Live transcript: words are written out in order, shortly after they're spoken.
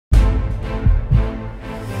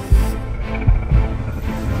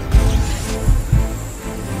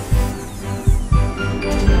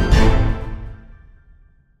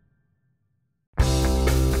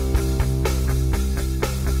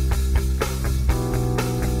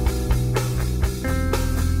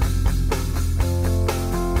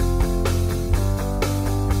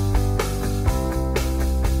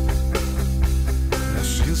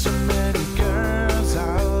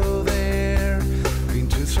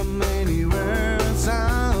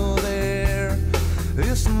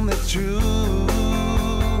true.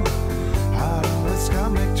 I'll always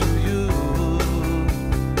come back to you.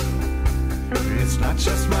 It's not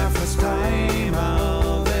just my first time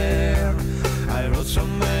out there. I wrote so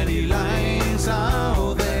many lines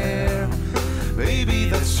out there. Baby,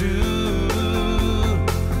 that's true.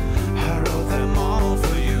 I wrote them all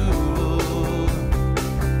for you.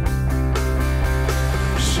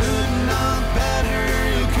 Should not better,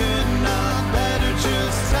 you could not better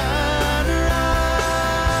just turn around.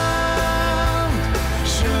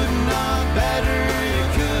 Should not better, you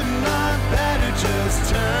could not better just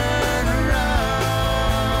turn around.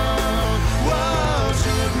 Whoa,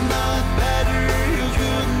 should not better, you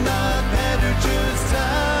could not better just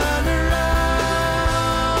turn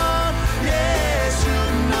around. Yeah,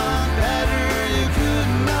 should not better, you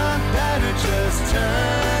could not better just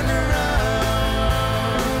turn around.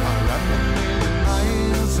 I ran a million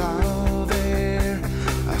miles out there.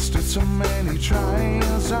 I stood so many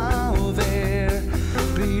trials out there.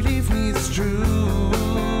 Believe me, it's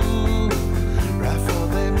true. I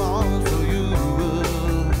fought them all for you.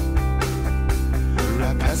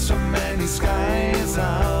 I passed so many skies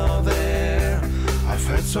out there. I've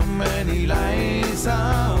heard so many lies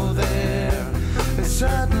out there. It's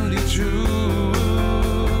certainly true.